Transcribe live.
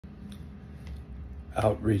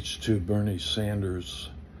outreach to Bernie Sanders.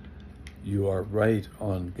 You are right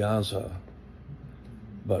on Gaza,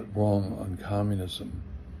 but wrong on communism.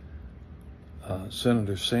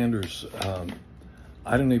 Senator Sanders,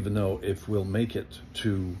 I don't even know if we'll make it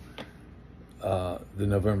to the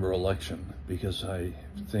November election, because I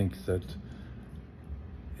think that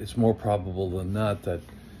it's more probable than not that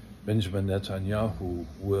Benjamin Netanyahu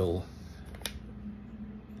will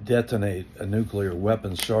detonate a nuclear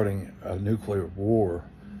weapon, starting a nuclear war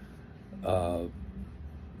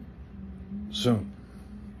soon.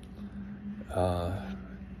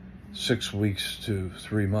 6 weeks to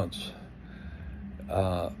 3 months.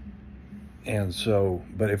 And so,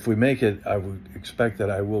 but if we make it, I would expect that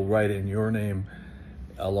I will write in your name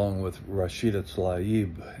along with Rashida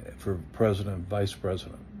Tlaib for president and vice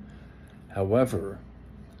president. However,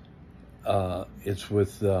 it's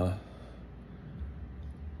with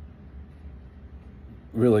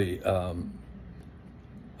really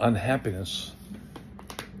unhappiness,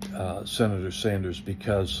 Senator Sanders,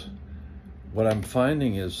 because what I'm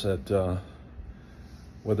finding is that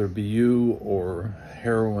whether it be you or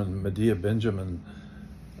heroine Medea Benjamin,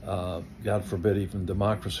 God forbid even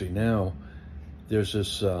Democracy Now!, there's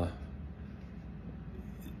this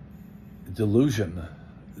delusion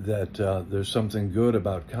that there's something good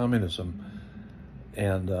about communism,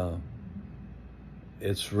 and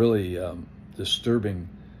it's really disturbing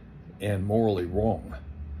and morally wrong.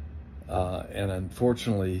 And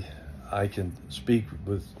unfortunately, I can speak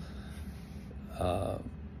with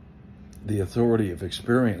the authority of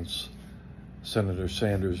experience, Senator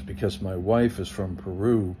Sanders, because my wife is from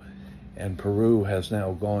Peru, and Peru has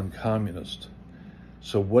now gone communist.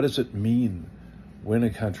 So what does it mean when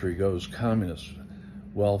a country goes communist?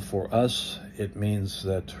 Well, for us, it means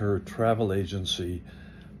that her travel agency,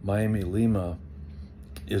 Miami Lima,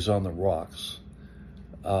 is on the rocks.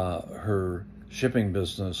 Her shipping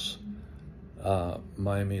business,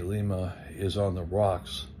 Miami Lima, is on the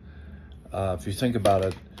rocks. If you think about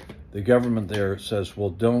it, the government there says, well,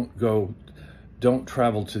 don't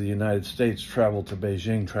travel to the United States, travel to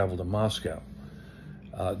Beijing, travel to Moscow.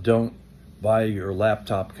 Don't buy your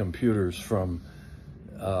laptop computers from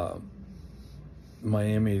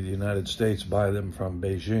Miami, the United States, buy them from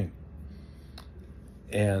Beijing.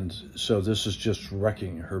 And so this is just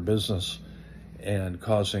wrecking her business and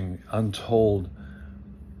causing untold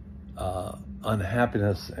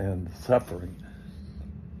unhappiness and suffering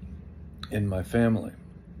in my family.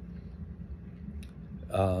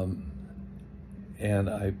 And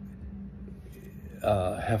I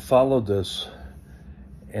have followed this,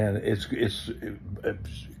 and it's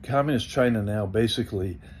communist China now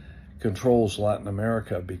basically controls Latin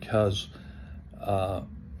America, because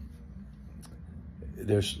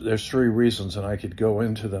there's three reasons, and I could go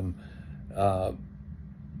into them.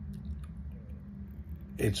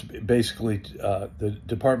 It's basically the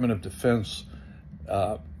Department of Defense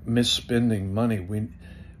misspending money.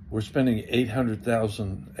 We're spending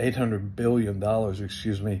 $800 billion,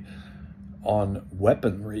 on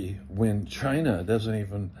weaponry, when China doesn't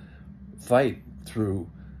even fight through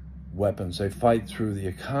weapons. They fight through the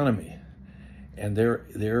economy, and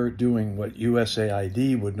they're doing what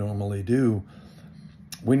USAID would normally do.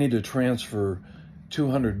 We need to transfer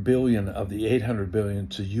 200 billion of the 800 billion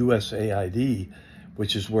to USAID,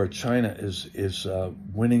 which is where China is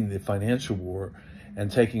winning the financial war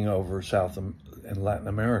and taking over South and Latin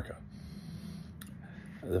America.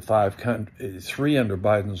 The three under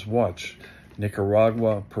Biden's watch: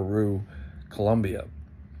 Nicaragua, Peru, Colombia.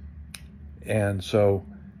 And so,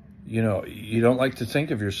 you don't like to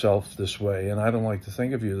think of yourself this way, and I don't like to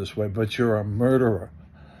think of you this way, but you're a murderer.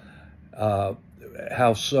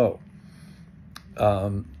 How so?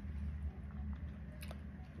 I'll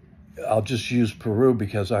just use Peru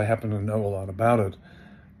because I happen to know a lot about it,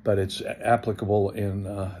 but it's applicable in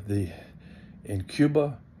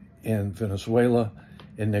Cuba, in Venezuela,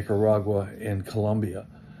 in Nicaragua, in Colombia.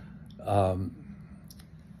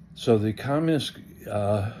 So the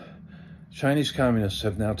Chinese communists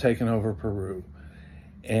have now taken over Peru,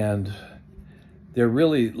 and they're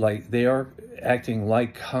really they are acting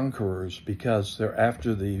like conquerors, because they're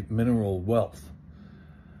after the mineral wealth.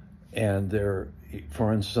 And they're,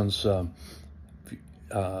 for instance,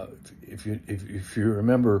 if you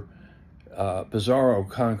remember, Pizarro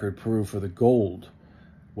conquered Peru for the gold.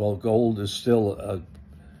 Well, gold is still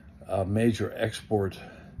a major export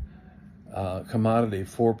commodity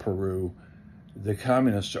for Peru. The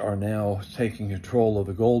communists are now taking control of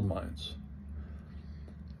the gold mines.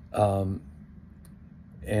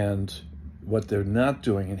 And what they're not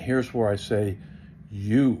doing, and here's where I say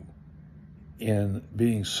you, in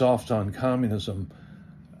being soft on communism,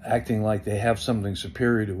 acting like they have something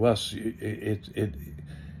superior to us, it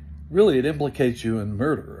really, it implicates you in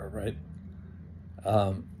murder, right?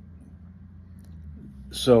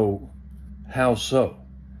 So how so?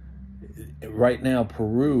 Right now,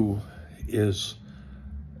 Peru is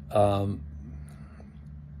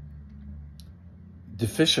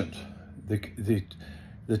deficient.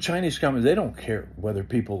 The Chinese government, they don't care whether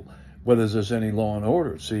there's any law and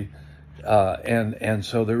order. See, and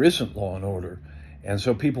so there isn't law and order, and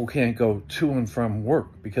so people can't go to and from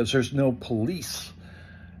work because there's no police.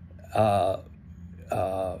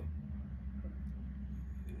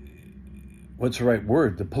 What's the right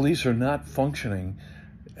word? The police are not functioning,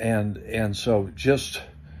 and so just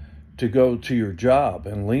to go to your job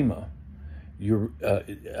in Lima,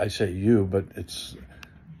 I say you, but it's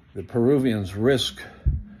the Peruvians risk.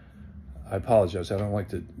 I apologize. I don't like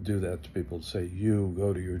to do that to people. Say you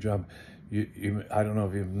go to your job. I don't know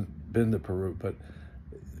if you've been to Peru, but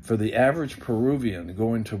for the average Peruvian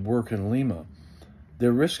going to work in Lima,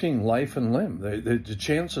 they're risking life and limb. The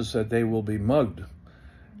chances that they will be mugged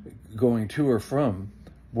going to or from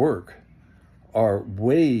work are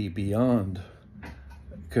way beyond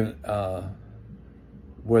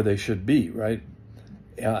where they should be, right?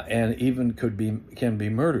 And even can be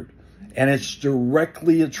murdered. And it's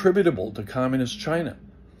directly attributable to Communist China.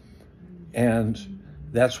 And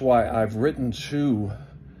that's why I've written to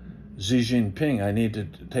Xi Jinping. I need to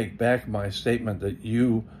take back my statement that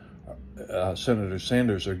you, Senator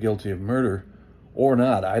Sanders, are guilty of murder or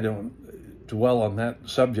not. I don't dwell on that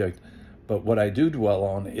subject. But what I do dwell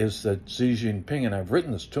on is that Xi Jinping, and I've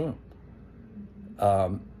written this to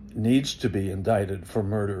him, needs to be indicted for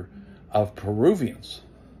murder of Peruvians.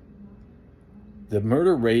 The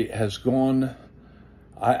murder rate has gone,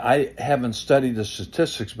 I haven't studied the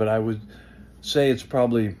statistics, but I would say it's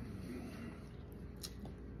probably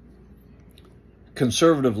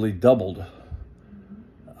conservatively doubled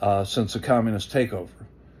since the communist takeover.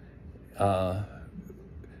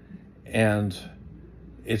 And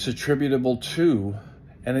it's attributable to,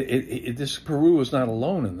 and this Peru is not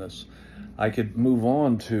alone in this. I could move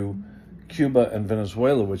on to Cuba and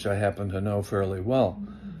Venezuela, which I happen to know fairly well.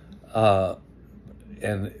 But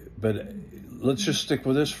let's just stick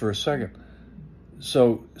with this for a second.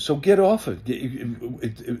 So get off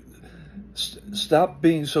it. Stop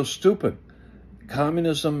being so stupid.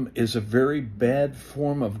 Communism is a very bad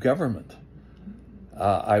form of government.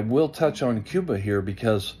 I will touch on Cuba here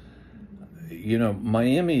because,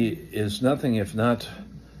 Miami is nothing if not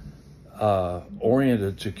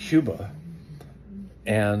oriented to Cuba,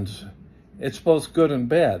 and it's both good and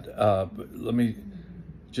bad. But let me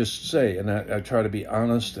just say, and I try to be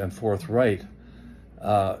honest and forthright,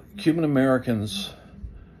 Cuban Americans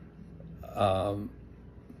are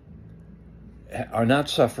not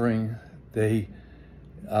suffering. They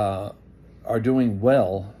are doing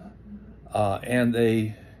well, and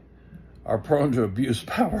they are prone to abuse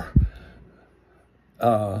power.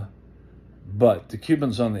 But the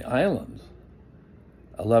Cubans on the island,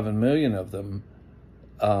 11 million of them,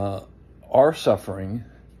 are suffering,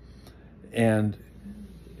 and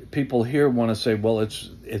people here want to say, well, it's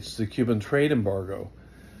the Cuban trade embargo,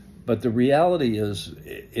 but the reality is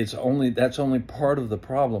that's only part of the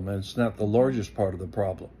problem, and it's not the largest part of the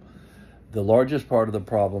problem. The largest part of the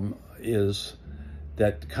problem is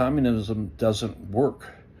that communism doesn't work.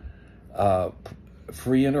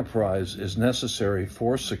 Free enterprise is necessary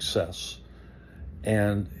for success,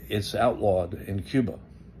 and it's outlawed in Cuba.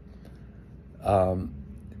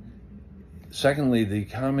 Secondly, the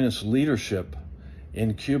communist leadership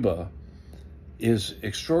in Cuba is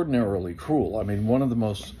extraordinarily cruel. I mean, one of the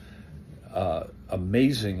most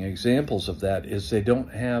amazing examples of that is they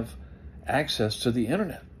don't have access to the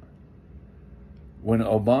internet. When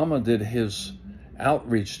Obama did his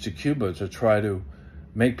outreach to Cuba to try to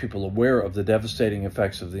make people aware of the devastating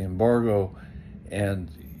effects of the embargo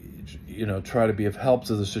and, try to be of help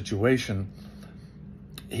to the situation,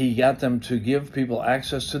 he got them to give people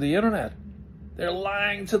access to the internet. They're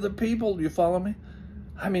lying to the people. You follow me?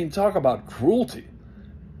 I mean, talk about cruelty.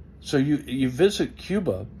 So you visit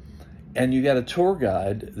Cuba and you got a tour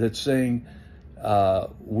guide that's saying,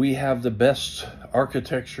 we have the best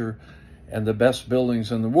architecture and the best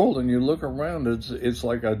buildings in the world. And you look around, it's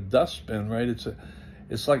like a dustbin, right?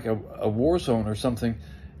 It's like a war zone or something,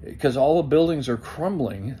 because all the buildings are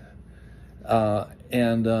crumbling.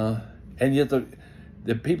 And yet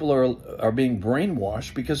the people are being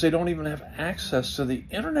brainwashed because they don't even have access to the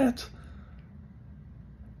internet.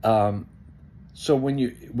 So when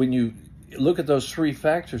you look at those three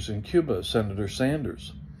factors in Cuba, Senator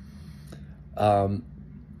Sanders,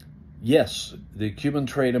 yes, the Cuban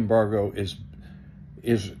trade embargo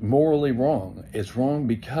is morally wrong. It's wrong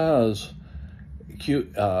because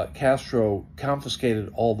Castro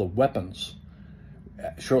confiscated all the weapons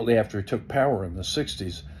shortly after he took power in the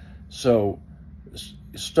 60s. So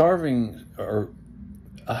starving, or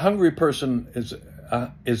a hungry person is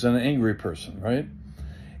an angry person, right?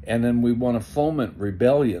 And then we want to foment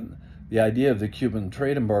rebellion. The idea of the Cuban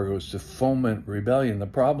trade embargo is to foment rebellion. The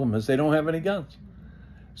problem is they don't have any guns.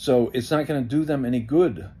 So it's not going to do them any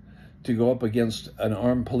good to go up against an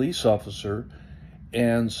armed police officer,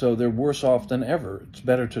 and so they're worse off than ever. It's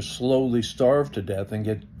better to slowly starve to death than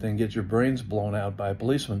get your brains blown out by a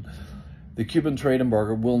policeman. The Cuban trade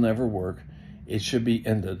embargo will never work. It should be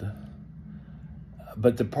ended.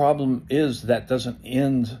 But the problem is that doesn't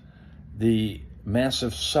end the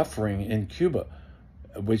massive suffering in Cuba,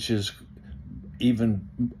 which is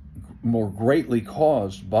even more greatly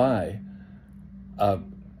caused by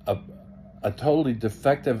a totally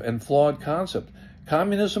defective and flawed concept.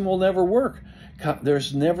 Communism will never work.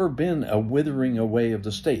 There's never been a withering away of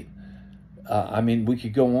the state. I mean, we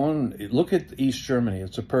could go on. Look at East Germany.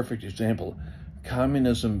 It's a perfect example.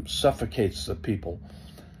 Communism suffocates the people.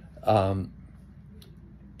 And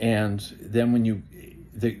then when you,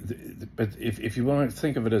 but if you want to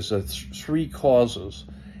think of it as three causes,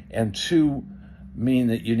 and two mean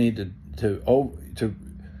that you need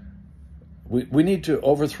we need to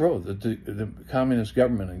overthrow the communist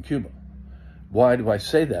government in Cuba. Why do I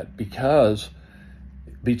say that? Because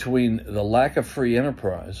between the lack of free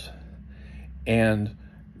enterprise and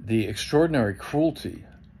the extraordinary cruelty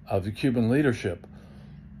of the Cuban leadership,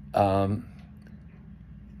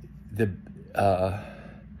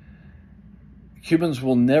 Cubans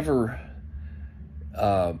will never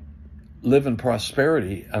live in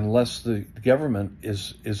prosperity unless the government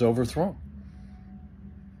is overthrown.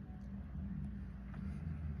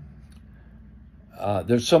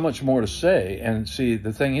 There's so much more to say, and see,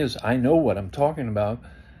 the thing is, I know what I'm talking about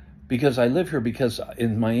because I live here. Because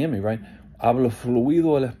in Miami, right, hablo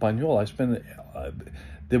fluido el español. I spend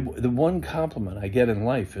the one compliment I get in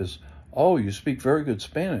life is, "Oh, you speak very good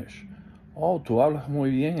Spanish." "Oh, tú hablas muy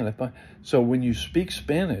bien el español." So when you speak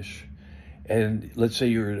Spanish, and let's say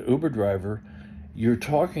you're an Uber driver, you're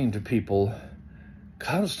talking to people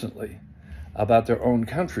constantly about their own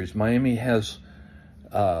countries. Miami has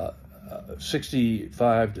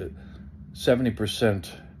 65 to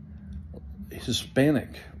 70%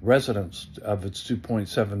 Hispanic residents of its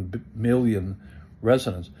 2.7 million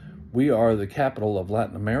residents. We are the capital of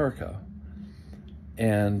Latin America.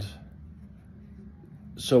 And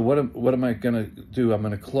so what am I going to do? I'm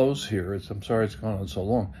going to close here. I'm sorry it's gone on so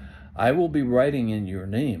long. I will be writing in your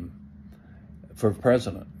name for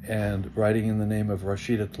president and writing in the name of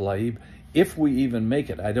Rashida Tlaib, if we even make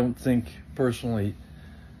it. I don't think personally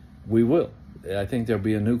we will. I think there'll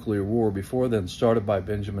be a nuclear war before then, started by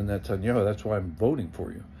Benjamin Netanyahu. That's why I'm voting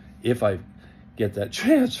for you, if I get that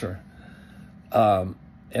chance. And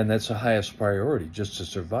that's the highest priority, just to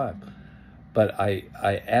survive. But I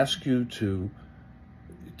ask you to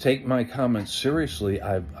take my comments seriously.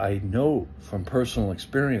 I know from personal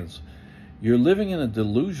experience, you're living in a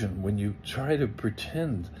delusion when you try to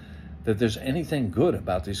pretend that there's anything good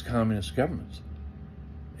about these communist governments.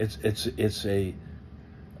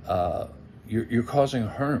 You're causing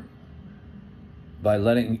harm by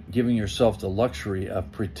giving yourself the luxury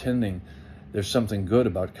of pretending there's something good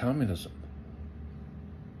about communism.